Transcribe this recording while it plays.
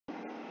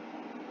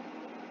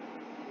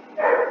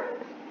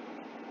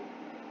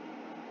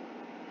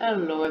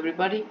Hello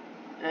everybody,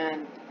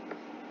 and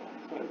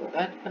sorry about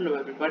that. Hello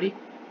everybody,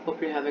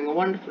 hope you're having a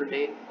wonderful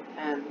day.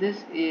 And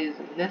this is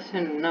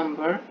lesson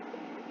number,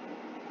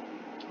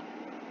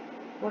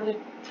 what is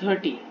it,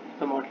 30 if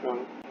I'm not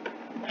wrong.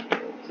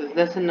 This is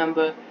lesson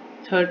number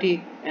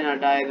 30 in our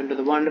dive into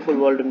the wonderful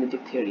world of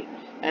music theory.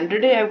 And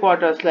today I've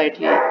got a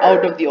slightly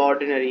out of the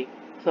ordinary,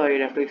 sorry,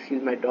 you have to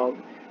excuse my dog.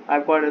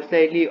 I've got a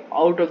slightly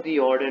out of the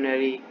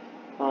ordinary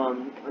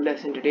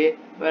lesson today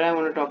where I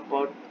want to talk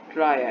about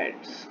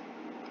triads.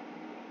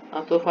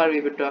 So far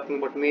we've been talking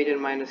about major,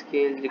 minor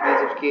scales, degrees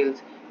of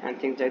scales and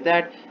things like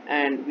that,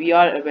 and we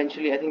are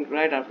eventually, I think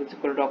right after this,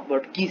 going to talk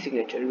about key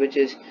signature, which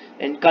is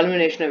in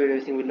culmination of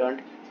everything we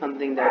learned,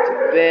 something that's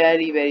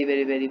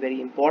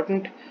very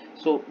important.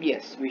 So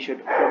yes, we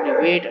should probably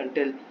wait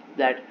until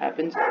that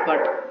happens,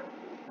 but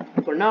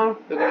for now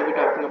we're going to be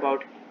talking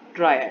about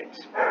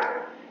triads.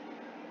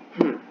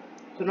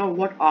 So now,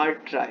 what are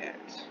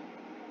triads?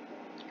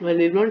 Well,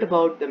 we've learned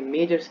about the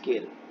major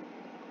scale,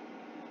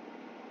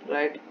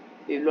 right?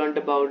 We've learned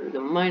about the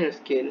minor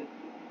scale,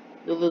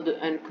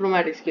 and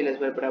chromatic scale as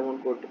well, but I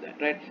won't go to that,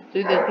 right? So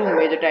these are two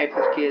major types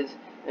of scales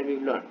that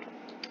we've learned.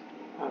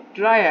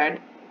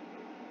 Triad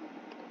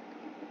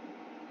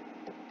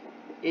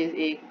is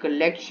a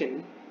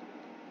collection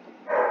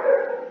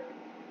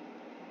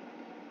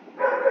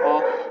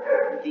of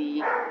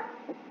the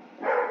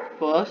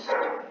first,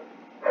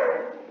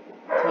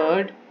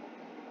 third,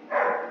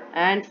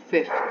 and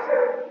fifth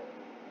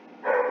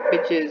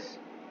pitches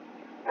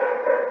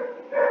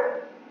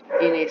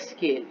in a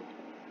scale.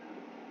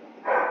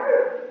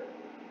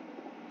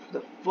 So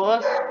the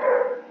first,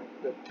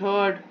 the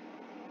third,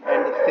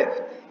 and the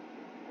fifth.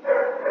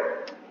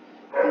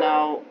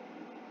 Now,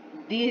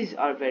 these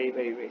are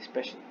very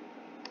special,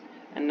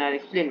 and I'll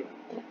explain.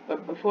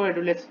 But before I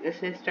do, let's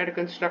start a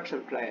construction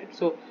of triad.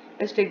 So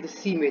let's take the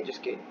C major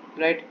scale,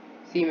 right?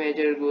 C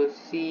major goes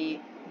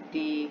C,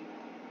 D,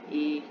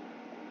 E,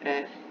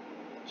 F,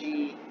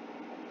 G,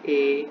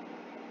 A,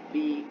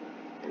 B,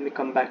 and we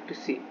come back to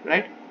C,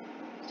 right?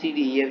 C,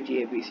 D, E, F,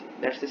 G, A, B, C.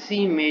 That's the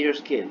C major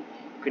scale.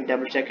 You can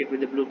double check it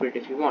with the blueprint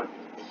if you want.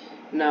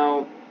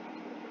 Now,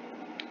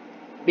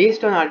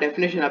 based on our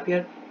definition up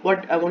here,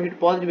 what I want you to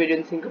pause the video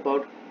and think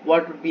about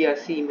what would be a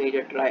C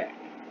major triad.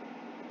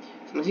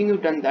 So I'm assuming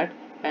you've done that,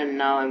 and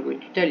now I'm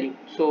going to tell you.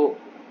 So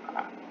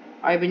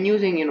I've been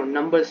using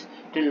numbers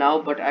till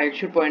now, but I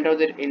should point out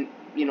that in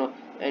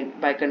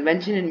and by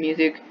convention in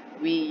music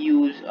we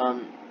use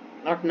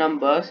not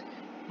numbers,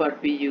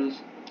 but we use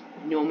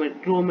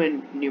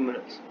Roman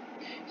numerals.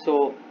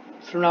 So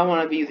from now on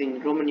I'll be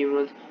using Roman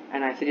numerals,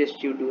 and I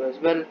suggest you do as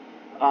well.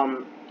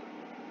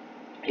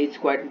 It's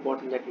quite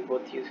important that we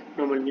both use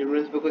Roman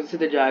numerals, because this is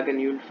the jargon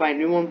you'll find.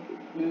 You'll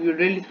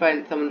really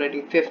find someone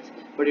writing fifth,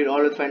 but you'll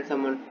always find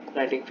someone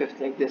writing fifth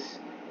like this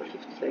or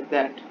fifth like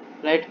that,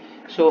 right?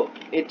 So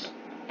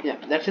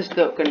that's just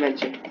the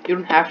convention. You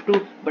don't have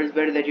to, but it's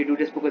better that you do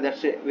this, because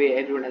that's the way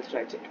everyone else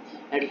writes it,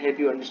 and it'll help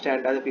you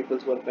understand other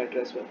people's work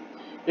better as well.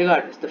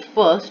 Regardless, the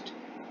first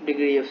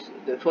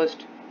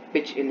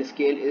pitch in the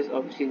scale is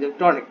obviously the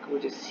tonic,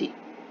 which is C.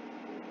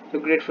 So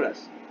great for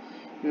us.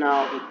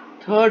 Now the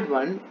third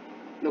one,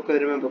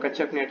 because remember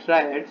constructing a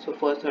triad, so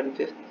first, third, and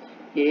fifth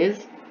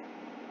is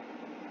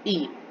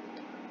E,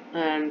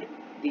 and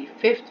the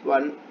fifth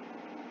one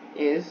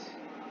is,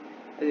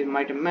 as you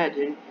might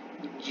imagine,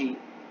 G.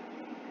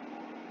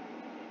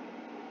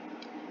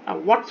 Now,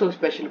 what's so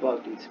special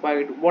about these?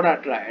 What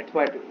are triads?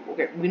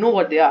 Okay, we know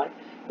what they are.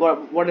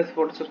 What is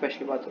so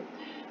special about them?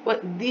 Well,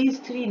 these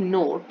three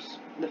notes,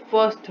 the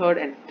first, third,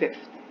 and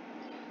fifth,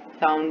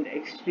 sound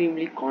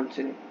extremely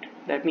consonant.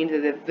 That means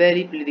that they're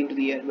very pleasing to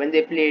the ear when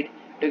they played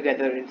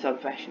together in some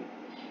fashion.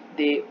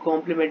 They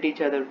complement each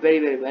other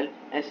very well,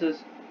 and so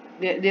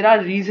there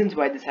are reasons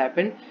why this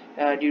happened,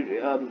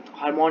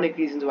 harmonic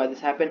reasons why this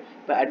happened,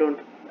 but I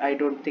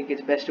don't think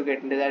it's best to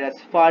get into that.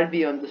 That's far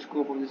beyond the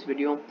scope of this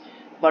video.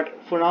 But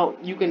for now,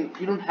 you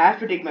don't have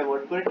to take my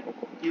word for it.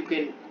 You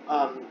can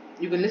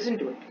listen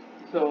to it.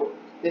 So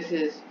this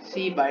is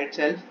C by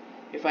itself.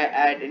 If I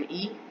add an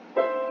E,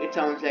 it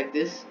sounds like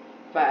this.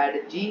 If I add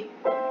a G,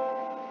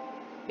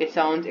 it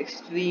sounds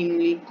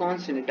extremely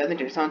consonant, doesn't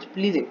it? It sounds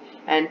pleasing,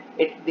 and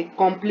they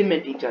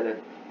complement each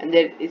other, and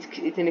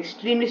it's an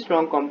extremely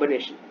strong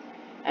combination.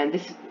 And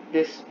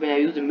this when I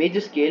use the major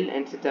scale,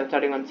 and since I'm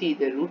starting on C,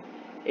 the root,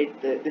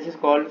 this is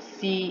called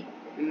C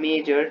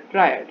major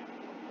triad.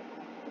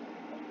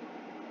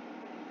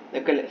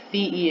 The C,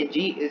 E, and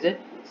G is a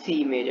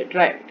C major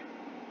triad.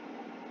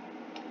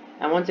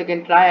 And once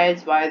again,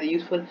 triads, why are they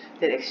useful?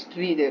 They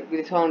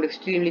sound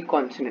extremely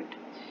consonant.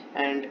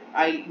 And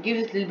I give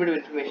this little bit of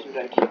information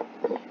right here.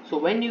 So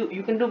when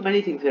you can do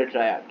many things with a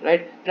triad,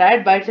 right?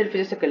 Triad by itself is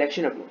just a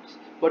collection of notes.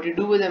 What you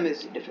do with them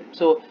is different.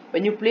 So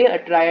when you play a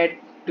triad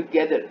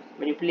together,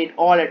 when you play it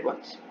all at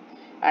once,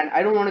 and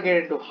I don't want to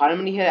get into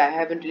harmony here. I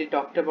haven't really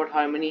talked about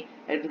harmony.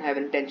 I don't have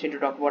intention to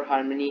talk about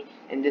harmony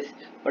in this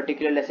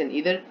particular lesson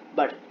either.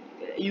 But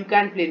you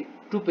can play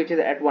two pitches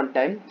at one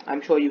time.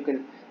 I'm sure you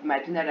can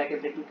imagine that. I can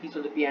play two keys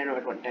on the piano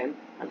at one time.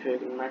 I'm sure you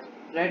can imagine,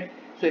 right?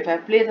 So if I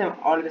play them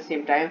all at the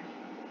same time,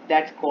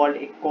 that's called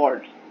a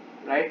chord,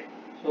 right?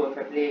 So if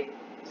I play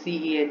C,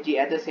 E and G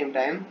at the same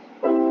time,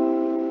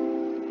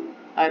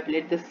 I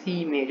played the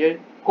C major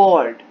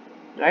chord,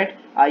 right?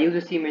 I use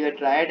the C major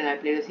triad and I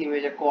play the C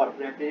major chord.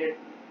 When I played it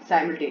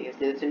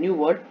simultaneously, it's a new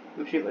word,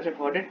 which you must have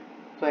heard it.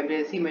 So I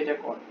play the C major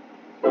chord.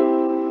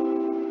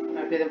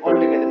 I play them all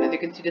together. And as you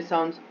can see, this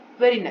sounds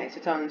very nice.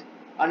 It sounds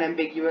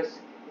unambiguous.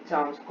 It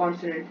sounds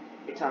consonant.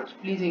 It sounds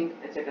pleasing,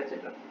 etc.,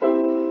 etc.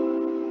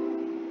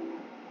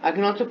 I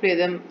can also play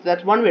them. So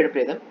that's one way to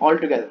play them all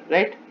together,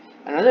 right?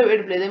 Another way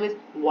to play them is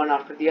one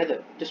after the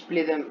other. Just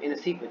play them in a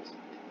sequence,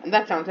 and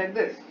that sounds like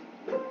this.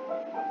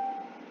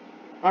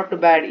 Not too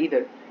bad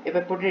either. If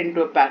I put it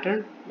into a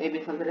pattern,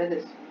 maybe something like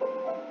this.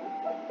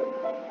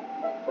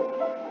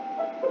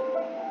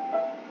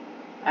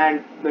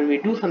 And when we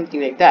do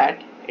something like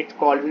that, it's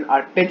called an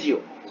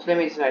arpeggio. So let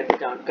me just write this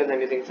down because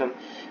I'm using some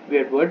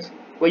weird words.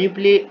 When you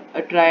play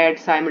a triad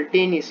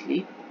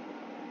simultaneously,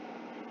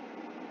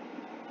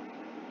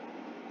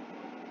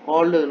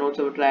 all the notes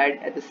of a triad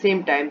at the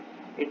same time,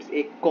 it's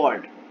a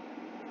chord.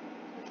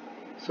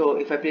 So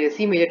if I play a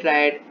C major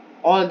triad,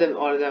 all of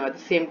them at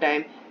the same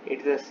time,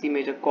 it's a C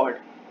major chord.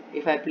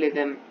 If I play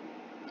them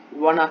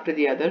one after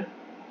the other,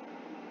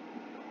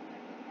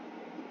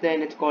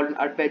 then it's called an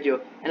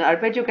arpeggio. And an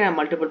arpeggio can have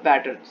multiple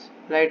patterns,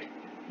 right?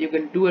 You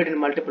can do it in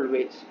multiple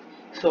ways.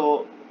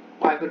 So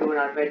I could do an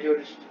arpeggio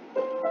just,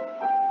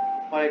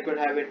 or I could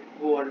have it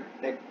go on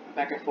like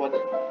back and forth,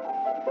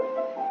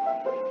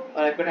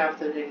 or I could have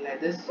something like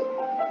this,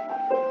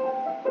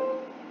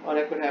 or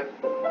I could have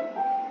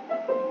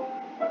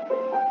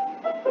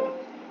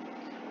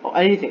or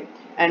anything.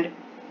 And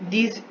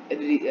these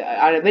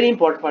are a very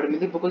important part of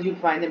music because you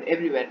find them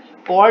everywhere.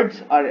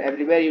 Chords are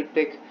everywhere. You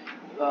take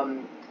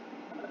um,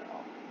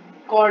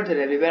 chords are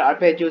everywhere,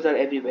 arpeggios are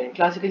everywhere. In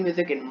classical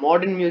music, in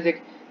modern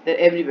music, they're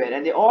everywhere,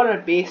 and they all are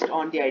based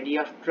on the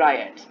idea of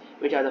triads,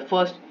 which are the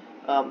first,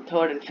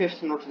 third, and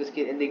fifth notes of the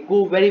scale, and they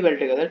go very well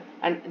together.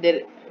 And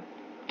they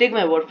take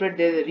my word for it,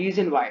 there's a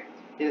reason why.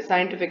 There's a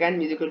scientific and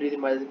musical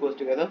reason why this goes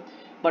together.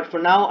 But for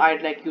now,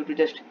 I'd like you to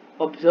just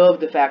observe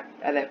the fact,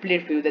 as I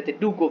played for you, that they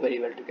do go very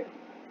well together.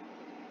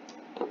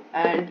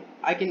 And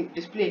I can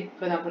display,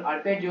 for example,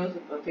 arpeggios.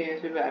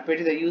 Famous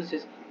arpeggios are used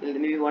is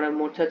maybe one of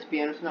Mozart's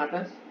piano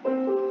sonatas.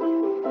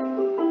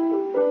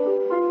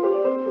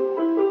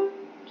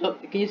 So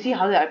can you see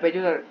how the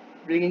arpeggios are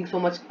bringing so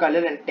much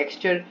color and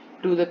texture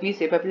to the piece?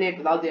 If I play it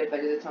without the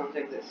arpeggios, it sounds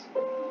like this.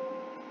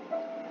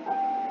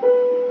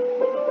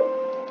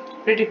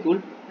 Pretty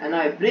cool. And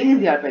now I bring in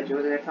the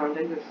arpeggios and it sounds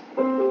like this.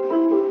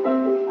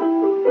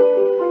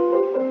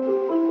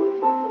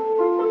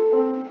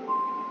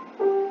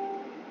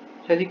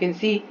 So as you can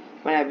see,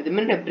 the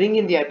minute I bring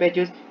in the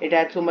arpeggios, it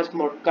adds so much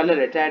more color,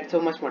 it adds so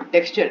much more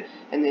texture,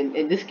 and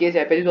in this case,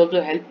 arpeggios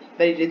also help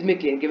very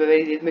rhythmically and give a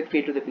very rhythmic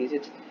feel to the piece.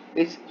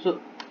 It's so,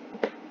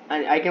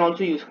 and I can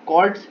also use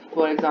chords,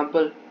 for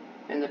example,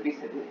 in the piece.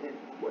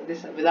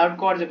 This without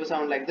chords, it will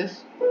sound like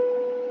this,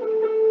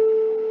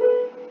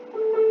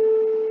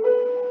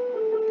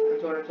 and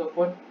so on and so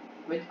forth.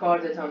 With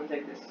chords, it sounds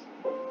like this.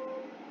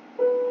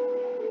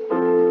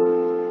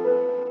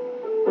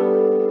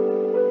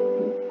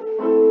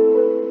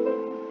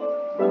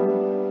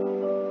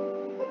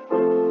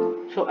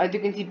 So as you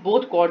can see,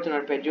 both chords and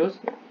arpeggios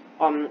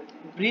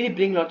really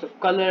bring lots of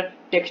color,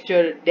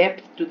 texture,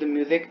 depth to the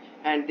music,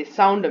 and they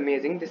sound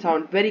amazing. They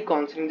sound very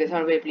consonant, they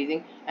sound very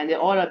pleasing, and they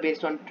all are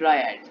based on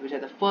triads, which are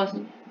the first,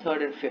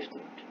 third, and fifth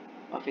note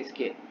of a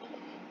scale.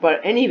 But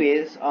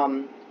anyways,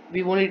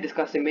 we've only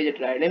discussed a major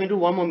triad. Let me do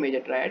one more major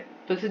triad.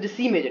 So this is the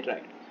C major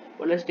triad.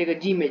 Well, let's take a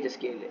G major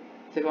scale.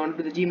 So if I want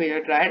to do the G major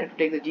triad, I have to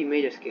take the G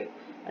major scale,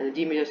 and the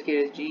G major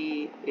scale is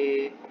G,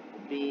 A,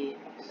 B,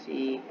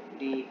 C,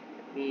 D,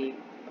 E,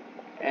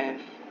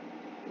 F,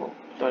 oh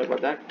sorry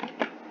about that,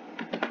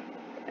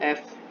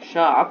 F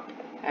sharp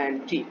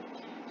and G.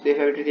 So if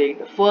I were to take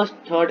the first,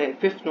 third and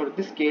fifth note of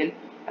this scale,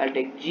 I'll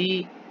take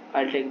G,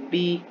 I'll take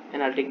B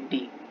and I'll take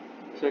D.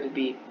 So it will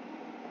be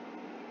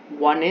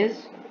 1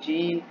 is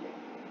G,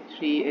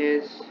 3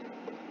 is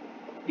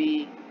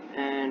B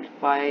and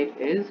 5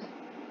 is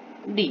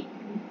D.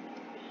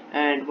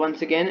 And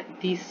once again,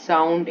 these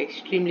sound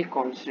extremely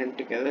consonant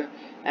together,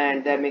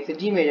 and that makes a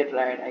G major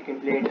triad. I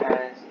can play it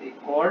as a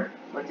chord.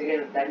 Once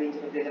again, that means I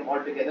can play them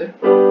all together,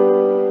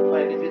 or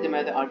I can play them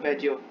as an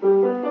arpeggio,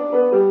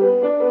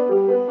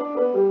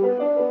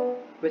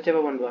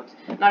 whichever one works.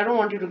 Now, I don't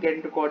want you to get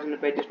into chords and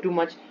arpeggios too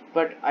much,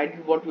 but I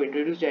do want to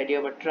introduce the idea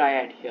of a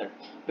triad here,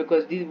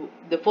 because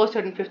the first,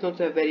 third, and fifth notes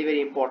are very,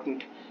 very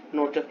important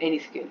notes of any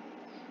scale.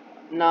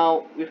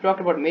 Now, we've talked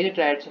about major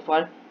triad so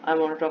far. I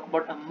want to talk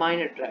about a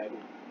minor triad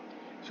now.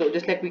 So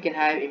just like we can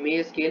have a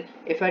major scale,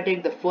 if I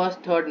take the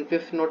first, third and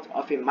fifth notes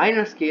of a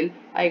minor scale,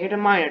 I get a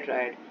minor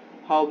triad.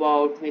 How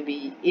about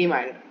maybe A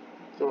minor?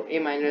 So A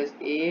minor is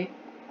A,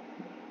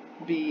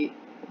 B,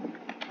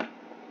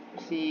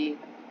 C,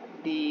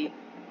 D,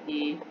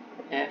 E,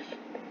 F,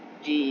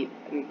 G,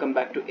 and come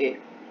back to A.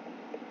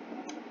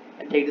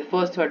 I take the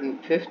first, third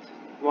and fifth,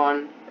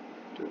 1,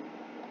 2,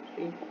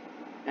 3,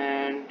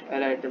 and I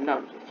write them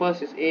down. So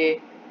first is A,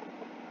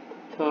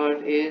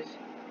 third is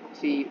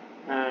C,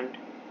 and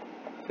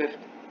fifth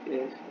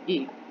is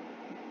E.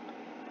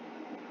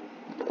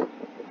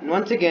 And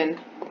once again,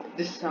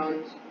 it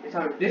sounds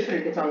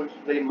different, it sounds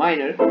very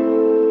minor,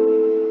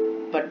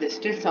 but they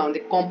still sound, they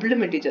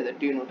complement each other.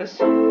 Do you notice?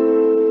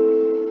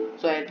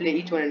 So I play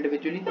each one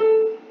individually.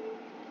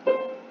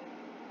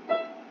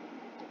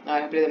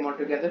 I play them all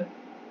together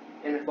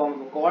in the form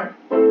of a chord,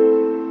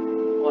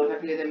 or I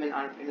play them in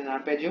an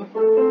arpeggio,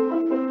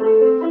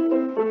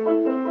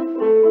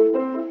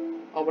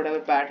 or whatever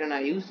pattern I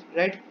use,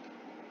 right?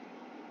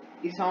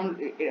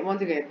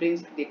 Once again,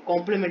 they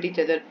complement each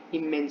other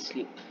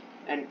immensely.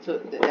 And so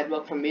that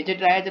works for major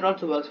triads. It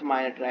also works for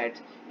minor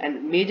triads.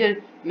 And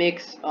major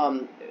makes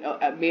and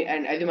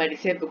as you might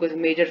say, because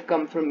majors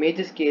come from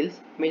major scales,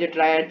 major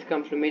triads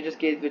come from major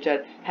scales which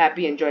are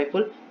happy and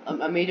joyful.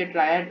 A major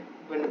triad,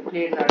 when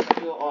played in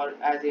arpeggio or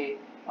as a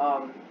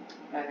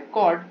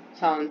chord,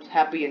 sounds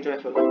happy and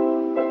joyful.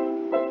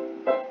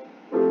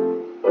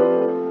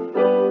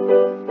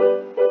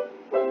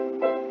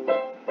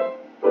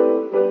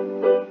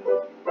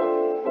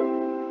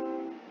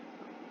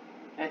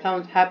 And it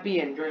sounds happy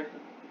and joyful,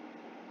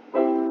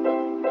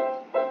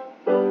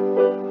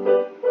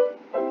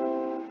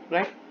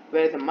 right?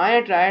 Whereas a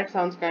minor triad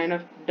sounds kind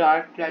of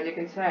dark, tragic,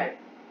 and sad.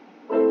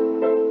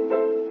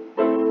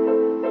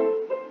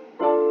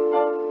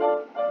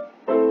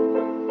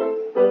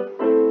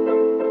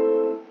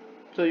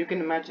 So you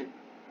can imagine.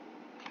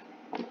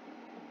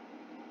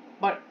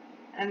 But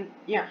and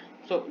yeah,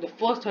 so the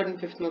first, third, and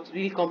fifth notes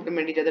really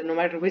complement each other no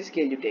matter which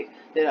scale you take.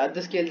 There are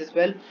other scales as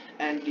well,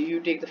 and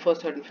you take the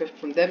first, third, and fifth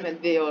from them, and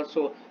they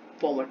also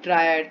form a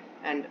triad,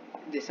 and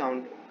they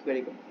sound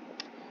very good.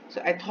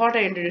 So I thought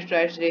I introduced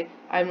triads today.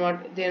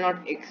 They're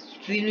not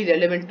extremely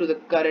relevant to the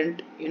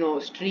current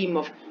stream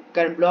of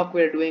current block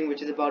we're doing,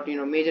 which is about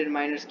major and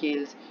minor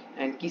scales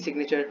and key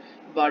signature.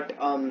 But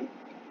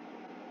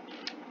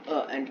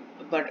and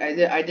but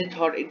I did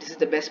thought this is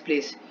the best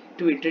place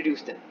to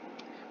introduce them.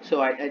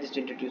 So I just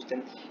introduced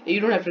them. You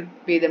don't have to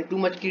pay them too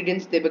much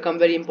credence. They become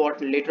very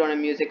important later on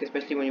in music,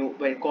 especially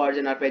when chords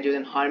and arpeggios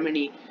and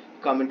harmony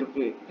come into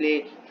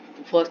play.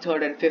 First,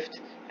 third, and fifth,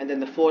 and then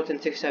the fourth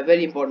and sixth are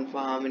very important for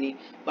harmony.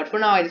 But for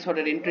now, I just thought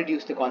I'd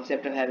introduce the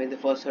concept of having the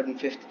first, third, and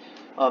fifth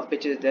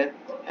pitches there,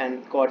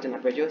 and chords and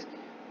arpeggios.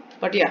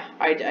 But yeah,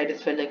 I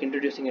just felt like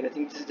introducing it. I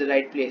think this is the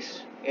right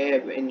place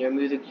in your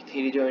music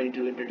theory journey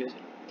to introduce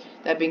it.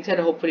 That being said,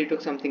 hopefully you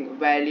took something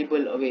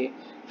valuable away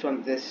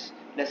from this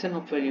lesson.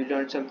 Hopefully you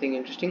learned something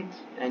interesting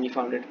and you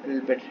found it a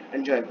little bit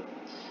enjoyable.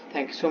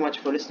 Thank you so much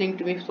for listening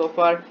to me so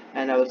far,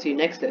 and I will see you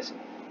next lesson.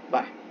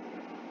 Bye.